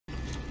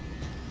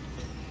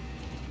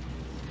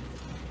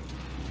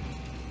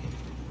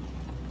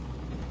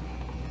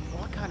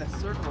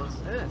circle is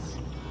this?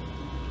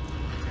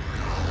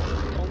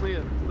 Only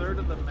a third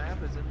of the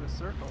map is in the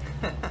circle.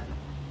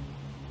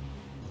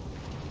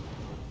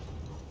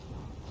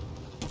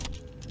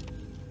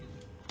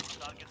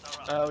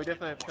 We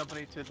definitely have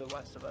company to the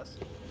west of us.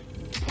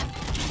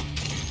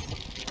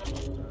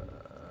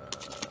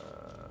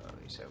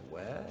 You said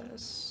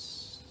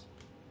west?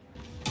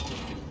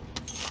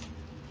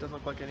 Doesn't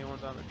look like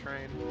anyone's on the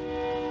train.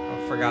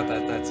 I forgot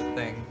that that's a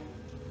thing.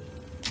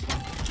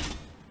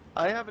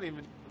 I haven't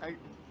even. I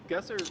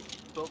guess there's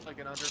built like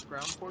an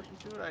underground portion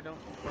to it. I don't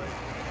quite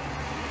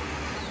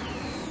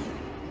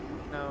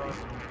know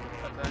if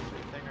that's actually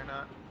a thing or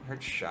not.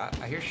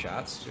 I hear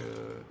shots to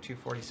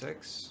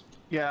 246.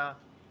 Yeah.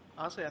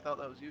 Honestly, I thought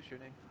that was you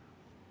shooting.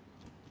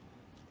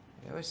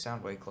 They always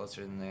sound way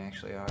closer than they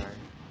actually are.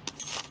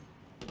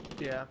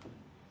 Yeah.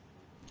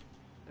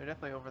 They're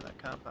definitely over that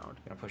compound.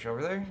 Gonna push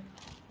over there?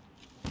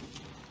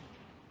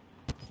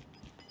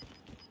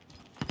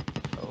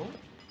 Oh.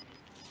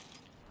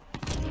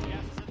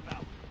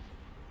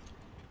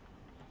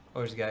 Oh,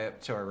 there's a guy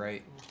up to our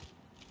right.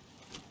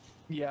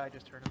 Yeah, I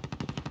just heard him.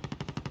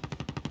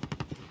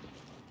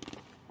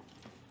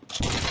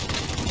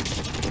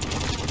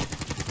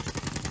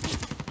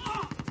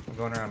 I'm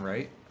going around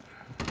right.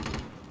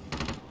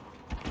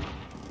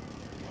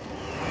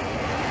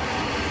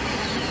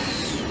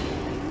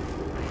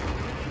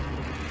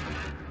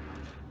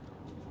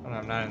 Oh, no,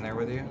 I'm not in there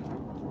with you.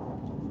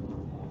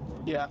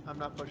 Yeah, I'm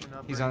not pushing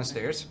up. He's on the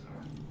stairs.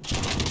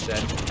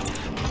 Dead.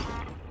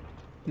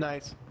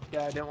 Nice.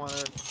 Yeah, I didn't want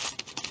to.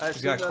 I He's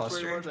assumed got a that's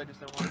where he cluster. was. I just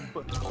didn't want to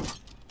put.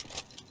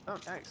 Oh,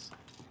 nice.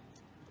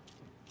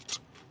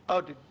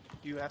 Oh, did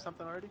you have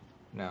something already?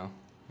 No.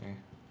 Here,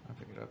 I'll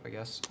pick it up, I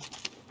guess.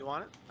 You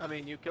want it? I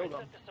mean, you killed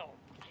him.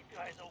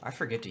 I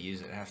forget to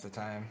use it half the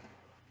time.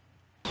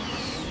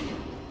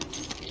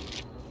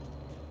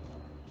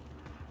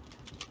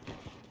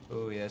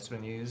 Oh yeah, it's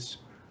been used.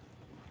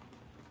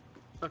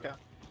 Okay.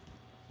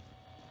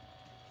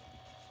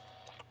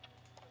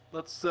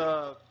 Let's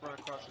run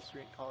across the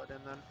street and call it in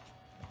then.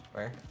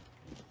 Where?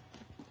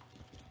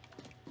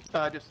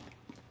 Just.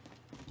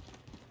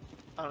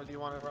 I don't know. Do you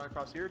want to run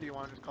across here, or do you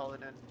want to just call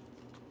it in?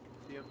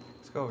 Do you?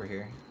 Let's go over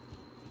here.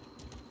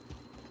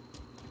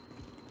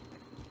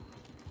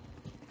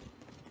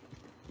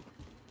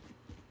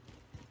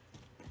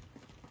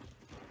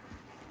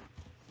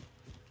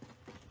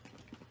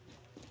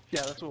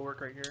 Yeah, this will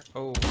work right here.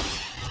 Oh.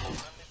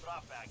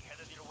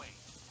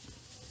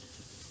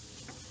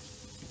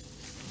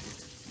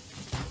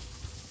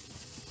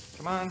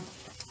 Come on.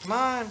 Come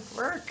on.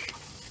 Work.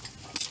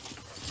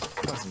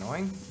 That was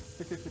annoying.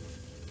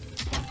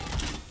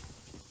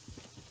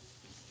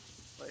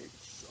 Like,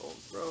 so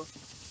gross.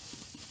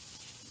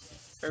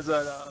 There's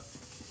that,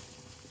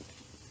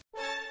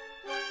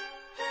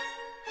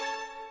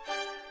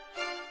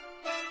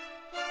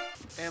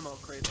 ammo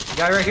crate.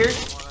 Guy right here?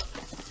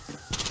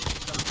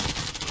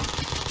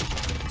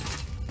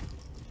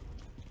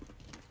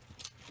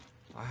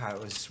 Wow,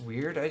 it was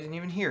weird. I didn't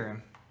even hear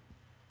him.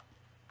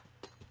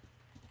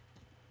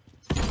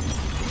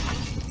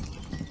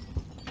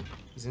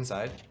 He's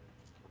inside.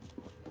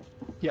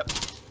 Yep.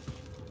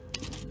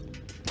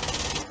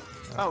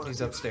 Oh,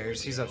 he's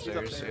upstairs. He's upstairs.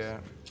 upstairs. Yeah.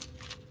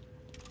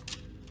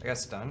 I got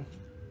stunned.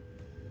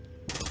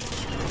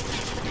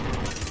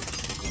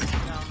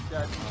 Now I'm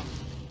dead.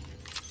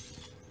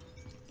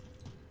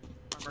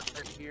 Armor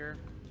right here.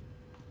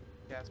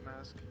 Gas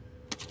mask.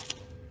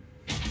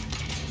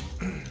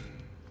 I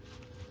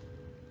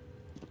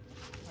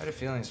had a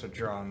feeling this would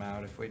draw him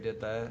out if we did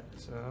that,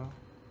 so.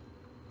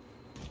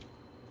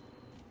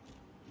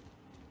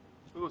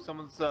 Ooh,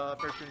 someone's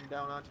parachuting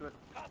down onto it.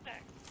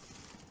 Contact.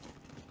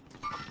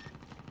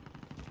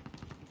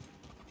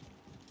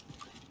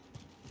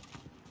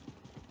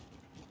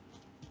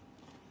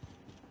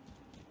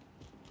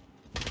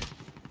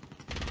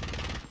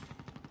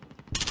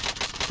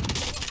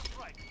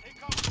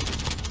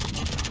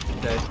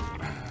 Dead.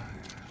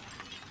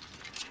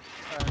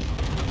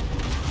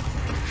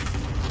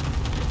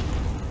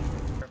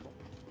 Careful.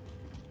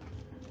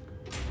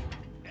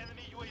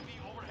 Enemy UAV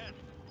overhead.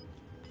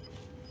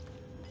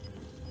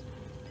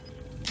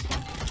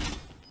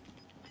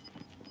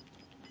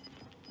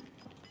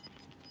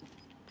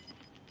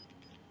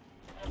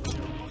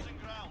 Losing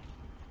ground.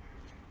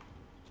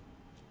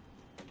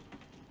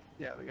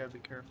 Yeah, we gotta be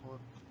careful.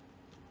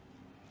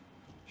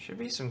 Should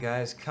be some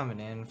guys coming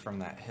in from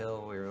that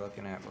hill we were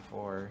looking at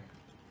before.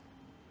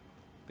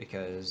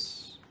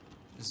 Because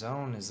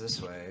zone is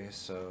this way,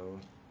 so.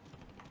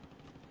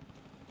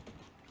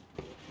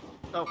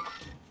 Oh,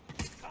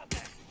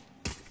 Contact.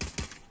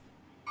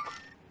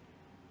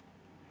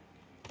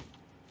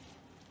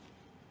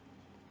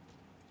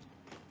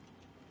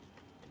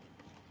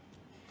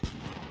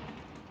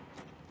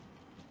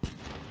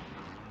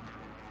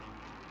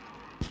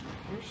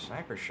 Here's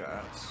sniper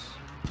shots.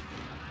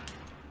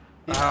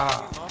 yeah,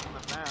 Ah. I'm off on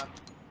the map.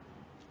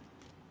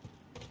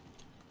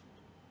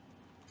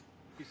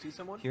 You see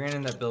someone? He ran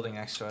in that building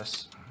next to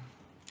us.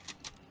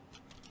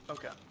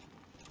 Okay.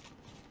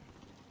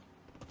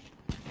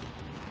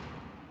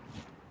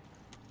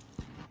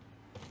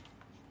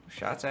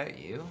 Shots at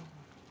you?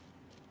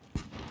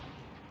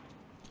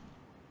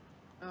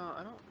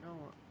 I don't know.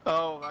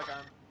 Oh, I got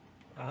him.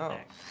 Oh.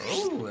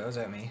 Oh, that was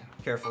at me.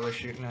 Careful, they're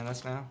shooting at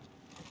us now.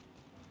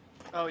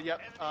 Oh,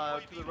 yep.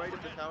 To the right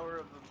of the tower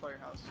of the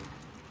firehouse.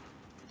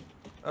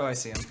 Oh, I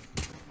see him.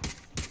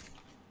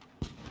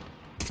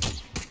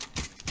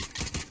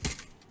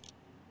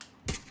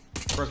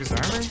 Broke his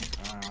armor?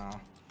 Oh.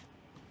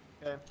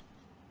 Okay.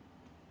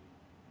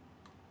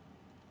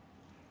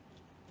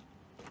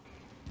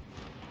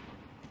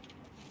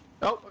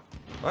 Oh!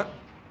 What?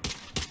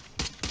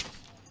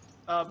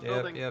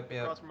 Building yep.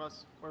 across from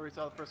us, where we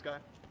saw the first guy.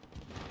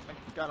 I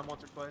got him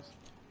once or twice.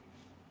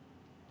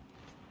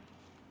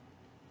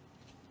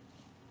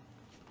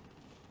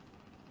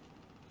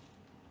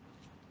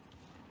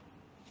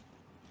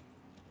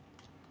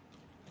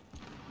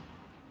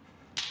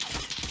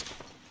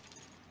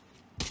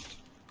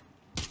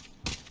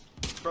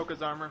 Broke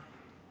his armor.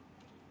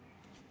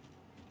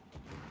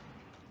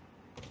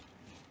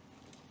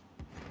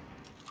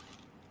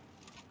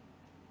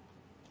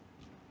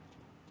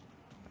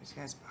 These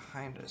guys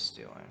behind us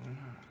doing.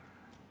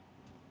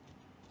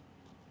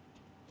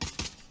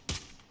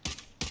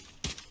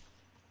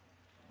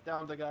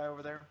 Down the guy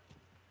over there.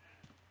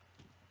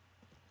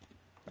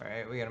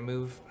 Alright, we gotta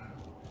move.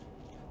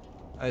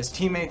 His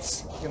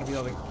teammate's gonna be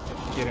able to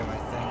get him, I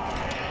think.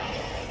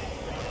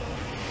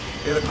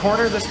 Yeah, the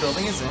corner this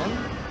building is in.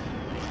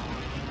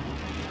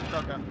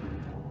 Okay.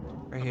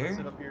 Right here?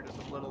 Sit up here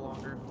just a little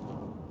longer.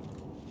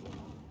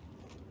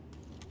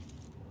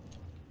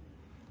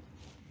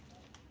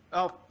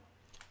 Oh.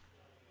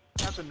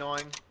 That's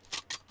annoying.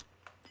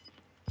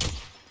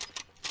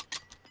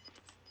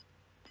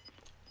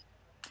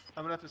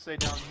 I'm gonna have to stay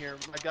down here.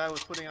 My guy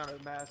was putting on a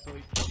mask so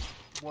he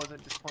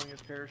wasn't just pulling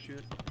his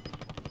parachute.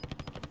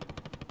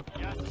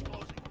 Gas is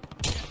closing.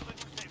 Get to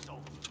the safe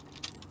zone.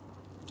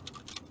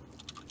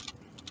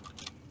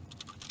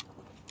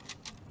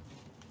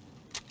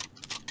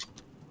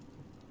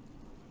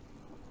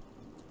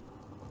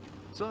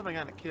 Still haven't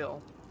gotten a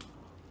kill.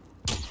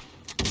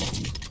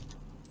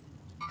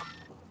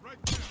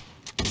 Right there.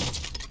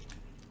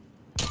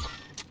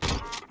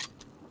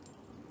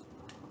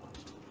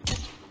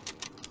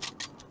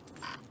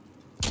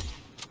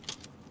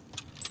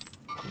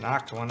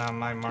 Knocked one on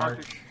my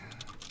mark.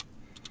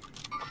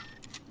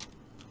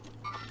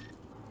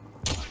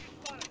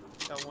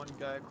 Got one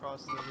guy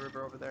across the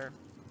river over there.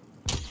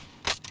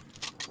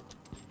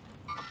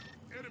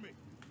 Enemy.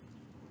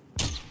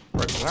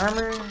 Broke his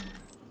armor.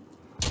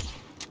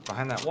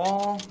 Behind that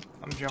wall.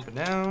 I'm jumping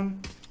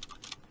down.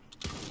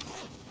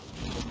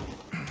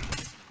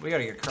 We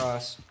gotta get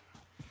across.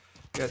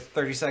 Got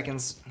 30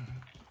 seconds.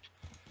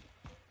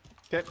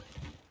 Okay.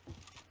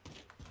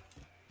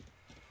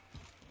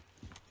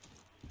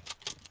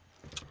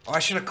 Oh, I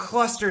should have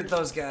clustered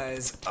those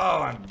guys.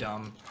 Oh, I'm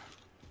dumb.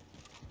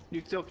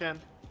 You still can.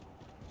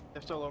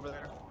 They're still over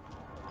there.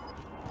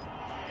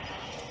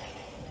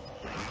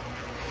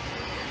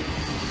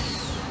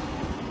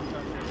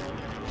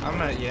 I'm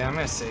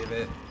gonna save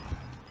it.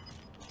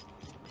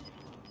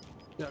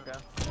 Okay.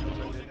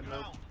 Closing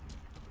ground.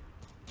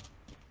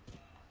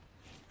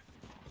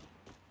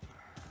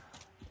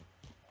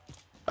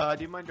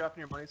 Do you mind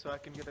dropping your money so I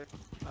can get a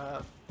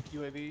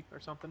UAV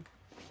or something?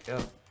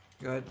 Yep.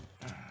 Good.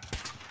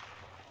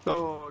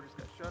 Oh, just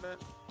got shot at.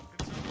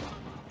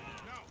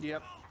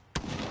 Yep.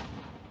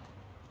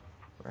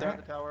 They're at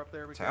the tower up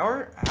there. We can-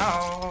 Tower?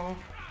 Ow.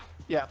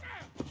 Yeah.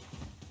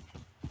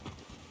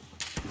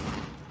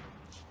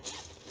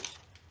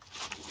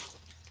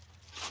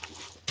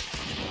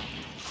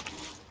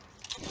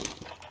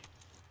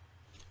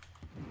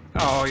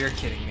 Oh, you're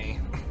kidding me.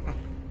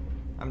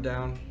 I'm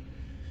down.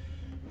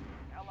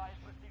 Allies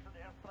received an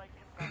airstrike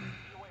incoming.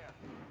 Beware.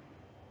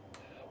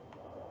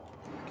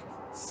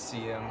 See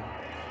him.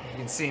 You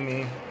can see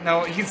me.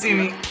 No, you can see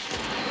me.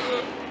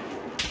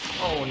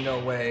 Oh, no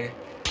way.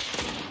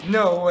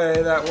 No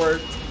way that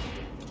worked.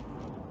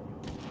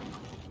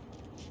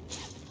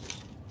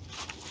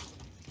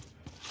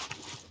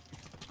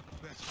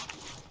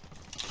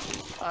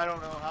 I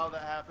don't know how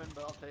that happened,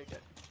 but I'll take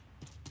it.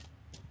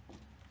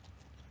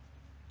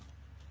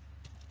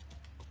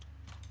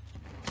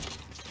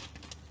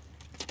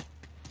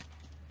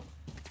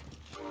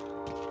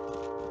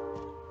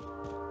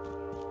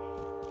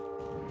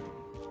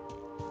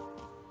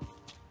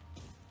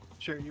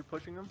 Sure, you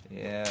pushing them?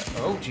 Yeah.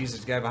 Oh,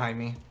 Jesus, guy behind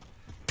me.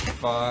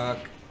 Fuck.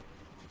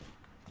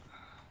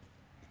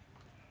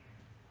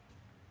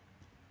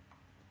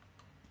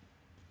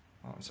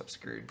 Oh, I'm so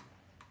screwed.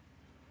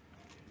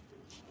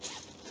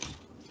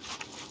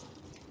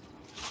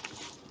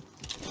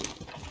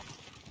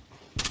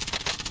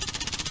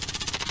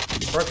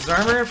 Broke his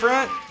armor in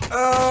front.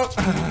 Oh.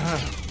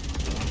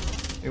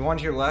 You one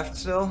to your left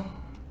still?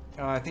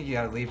 Oh, I think you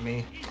gotta leave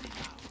me.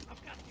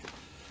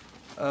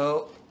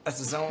 Oh, that's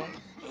a zone.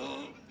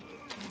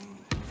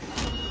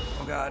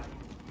 Oh god.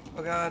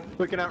 Oh god.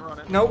 We can outrun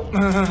it. Nope.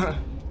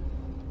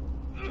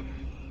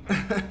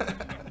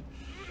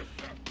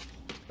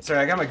 Sorry,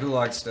 I got my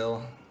gulag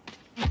still.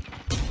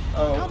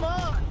 Oh. Come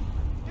on!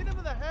 Hit him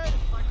in the head!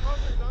 My car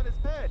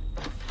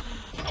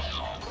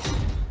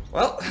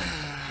Well,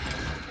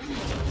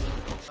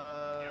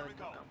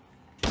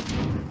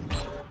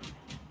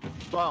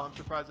 Wow, I'm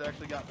surprised I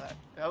actually got that.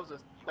 That was a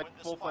like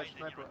full-fledged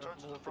sniper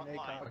rifle with an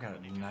ACOG. I got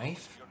a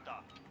knife.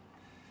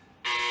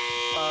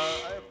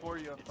 I have 4,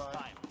 you have 5.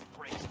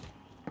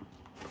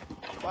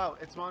 Wow,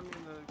 it's on in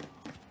the...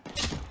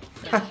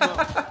 Thank you.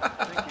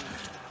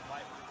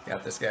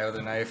 Got this guy with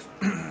a knife.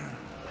 Where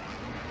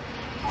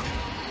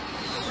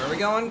are we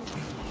going?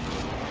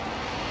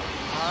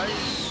 I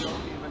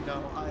don't even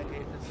know. I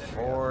hate this area.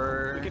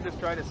 4. We can just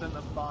try to send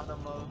the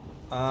bottom of...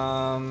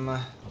 I'm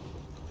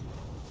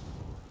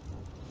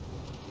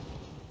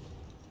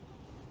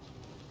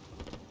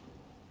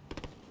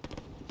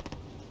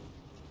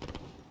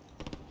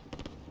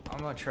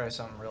gonna try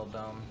something real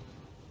dumb.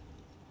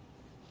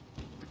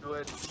 Do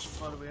it.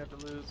 What do we have to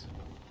lose?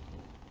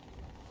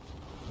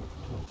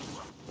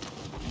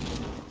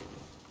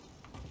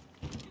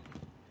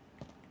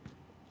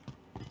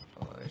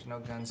 Oh, there's no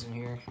guns in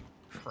here.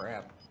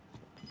 Crap.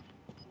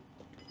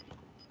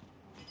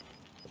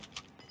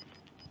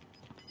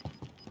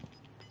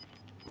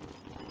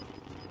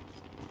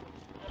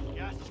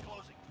 Gas is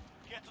closing.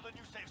 Get to the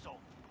new safe zone.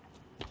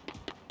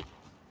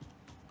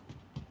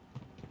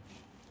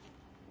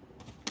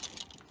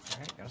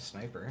 Alright, got a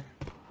sniper.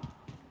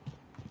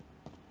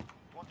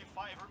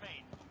 25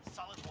 remain.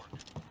 Solid work.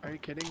 Are you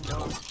kidding?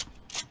 No.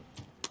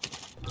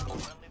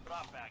 Friendly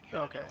drop back.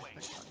 headed Okay. your way.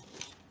 Thanks, fine.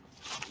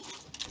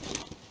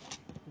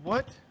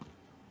 What?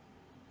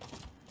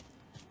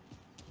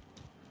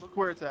 Look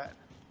where it's at.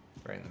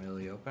 Right in the middle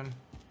of the open.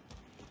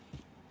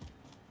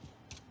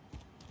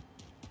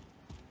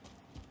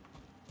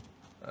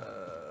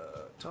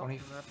 Oh, 20,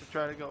 I'm gonna have to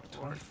try to go for it.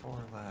 24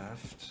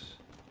 left.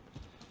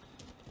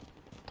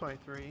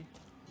 23.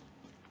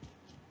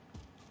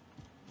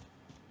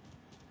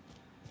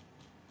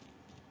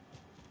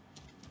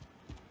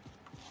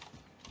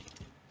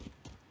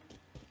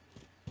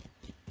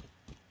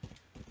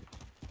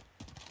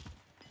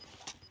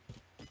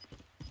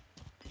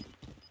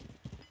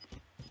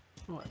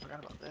 Oh, I forgot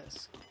about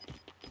this.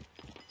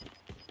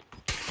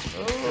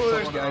 Oh,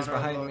 there's Someone guys on our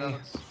behind me.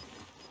 Gas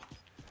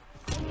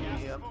loadouts.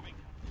 is Yep. moving.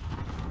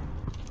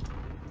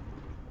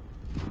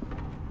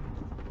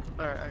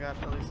 Alright, I got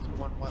at least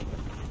 1 weapon.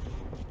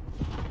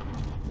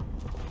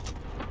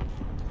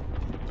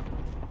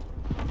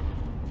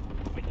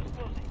 Windows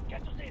closing.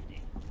 Get to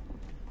safety.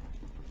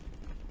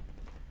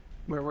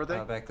 Where were they?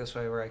 Back this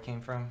way where I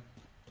came from.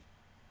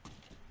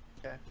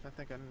 Okay, I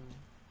think I know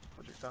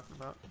what you're talking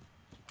about.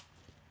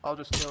 I'll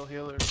just kill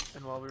healer,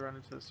 and while we run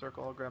into the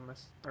circle, I'll grab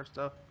our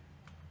stuff.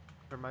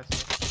 Or my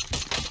stuff.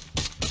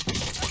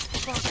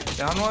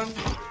 Down one.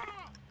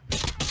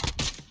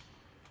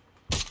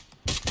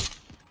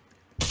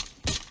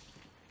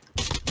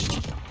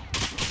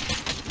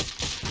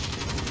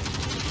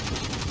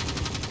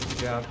 Good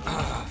job.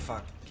 Ah,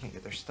 fuck. Can't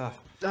get their stuff.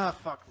 Ah,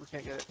 fuck, we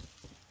can't get it.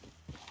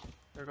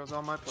 There goes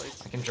all my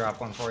plates. I can drop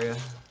one for you.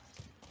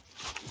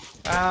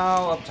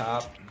 Ow, up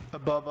top.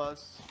 Above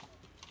us.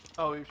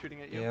 Oh, he was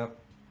shooting at you? Yep.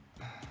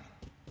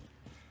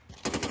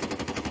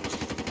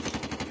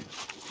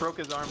 Broke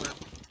his armor.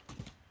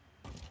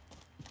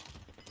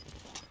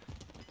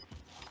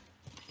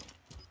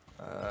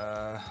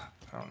 I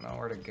don't know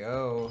where to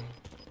go.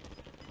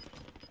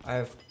 I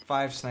have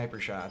 5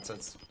 sniper shots.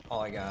 That's all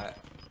I got.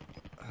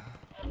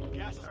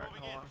 Gas is Alright,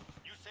 moving hold in. on.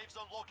 New safe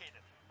zone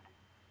located.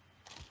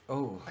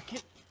 Oh, I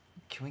can't...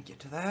 can we get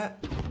to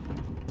that?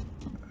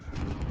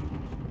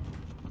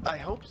 I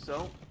hope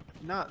so.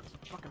 If not, it's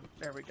fucking...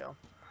 There we go.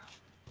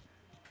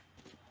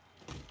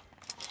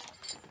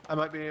 I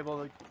might be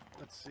able to...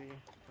 Let's see.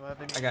 Do I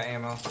have any... I got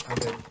ammo. I'm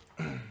good.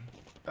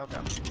 Okay.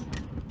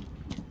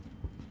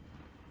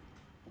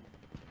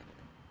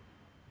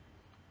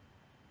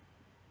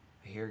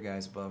 I hear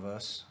guys above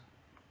us.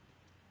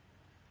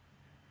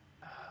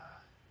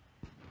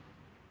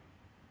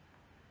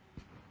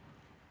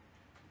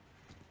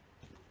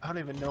 I don't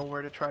even know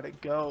where to try to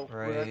go.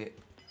 Right.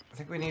 I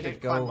think we need to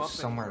can't climb go up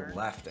somewhere anywhere.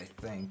 left, I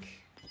think.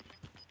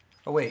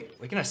 Oh wait,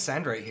 we can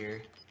ascend right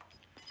here.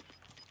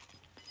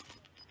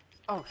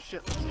 Oh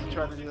shit, let's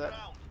try to do that.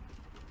 Ground.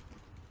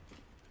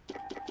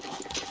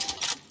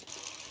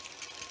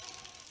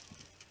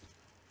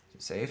 Is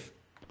it safe?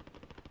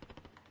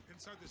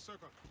 Inside the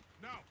circle.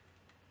 Now.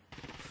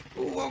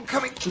 Ooh, oh,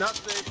 coming! Not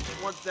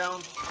safe. One's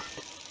down.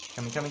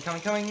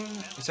 Coming. You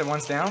said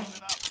one's down?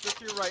 Just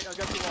to your right. I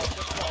got the wall.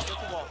 Get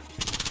the wall.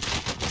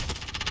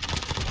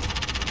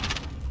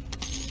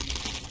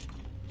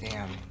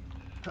 Damn.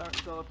 Alright,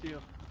 it's all up to you.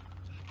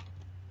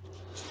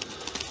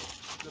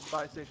 The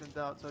buy station's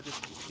out, so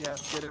just, yeah,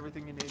 get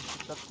everything you need.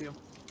 It's up to you.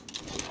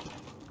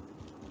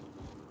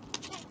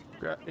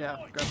 Grab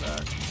that.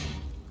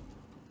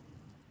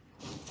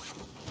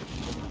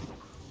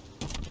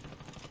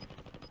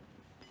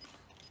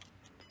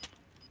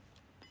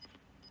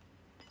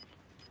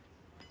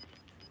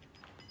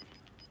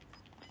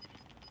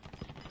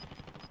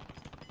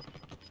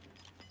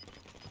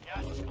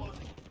 Gas is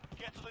closing.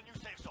 Get to the new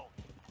safe zone.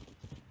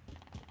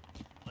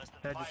 Less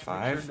than Yeah, just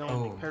 5 make sure Five? no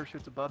one Oh.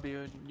 parachutes above you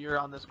and you're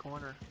on this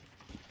corner.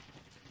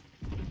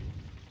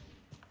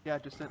 Yeah,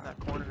 just sit in that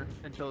corner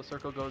until the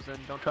circle goes in.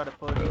 Don't try to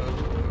push.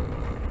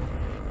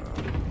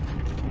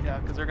 Yeah,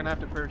 because they're gonna have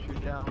to parachute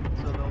down,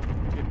 so they'll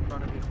get in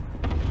front of you.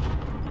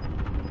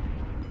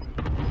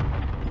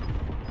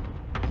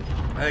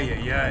 Ay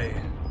ay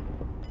ay.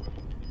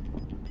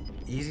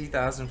 Easy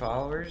 1,000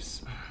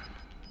 followers?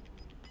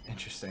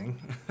 Interesting.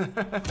 Gas is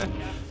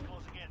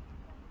closing in.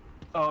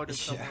 Oh,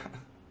 just Yeah.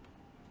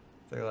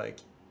 They're like...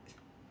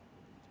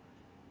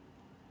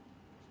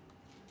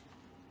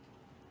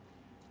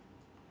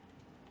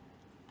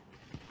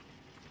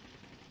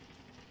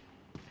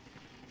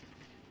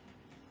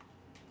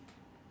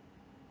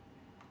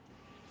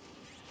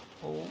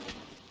 Oh.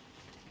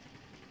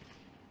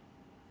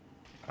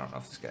 I don't know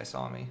if this guy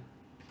saw me.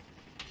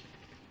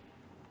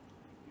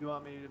 You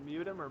want me to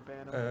mute him or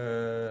ban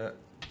him?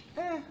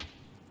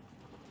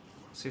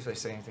 See if they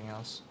say anything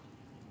else.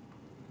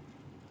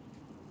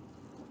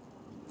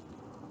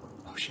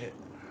 Oh shit.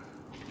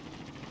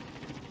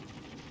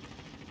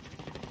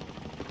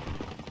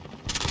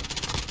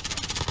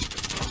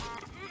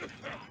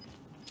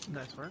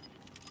 Nice work.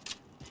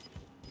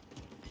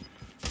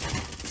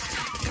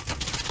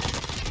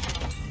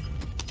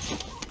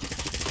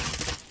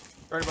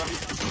 Right above you.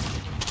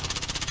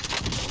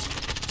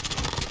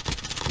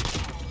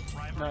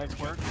 Nice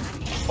work.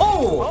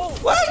 Oh!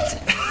 What? What?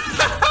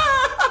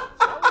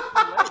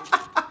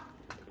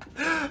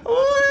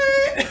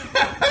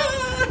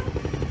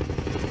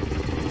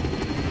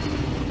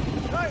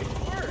 Nice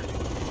work.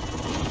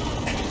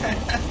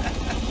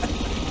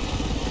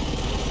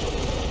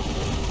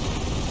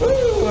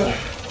 Woo!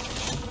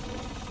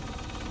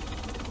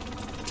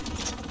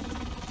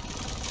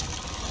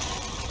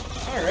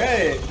 All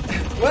right.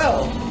 Well,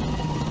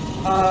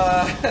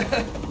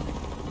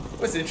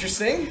 was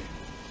interesting.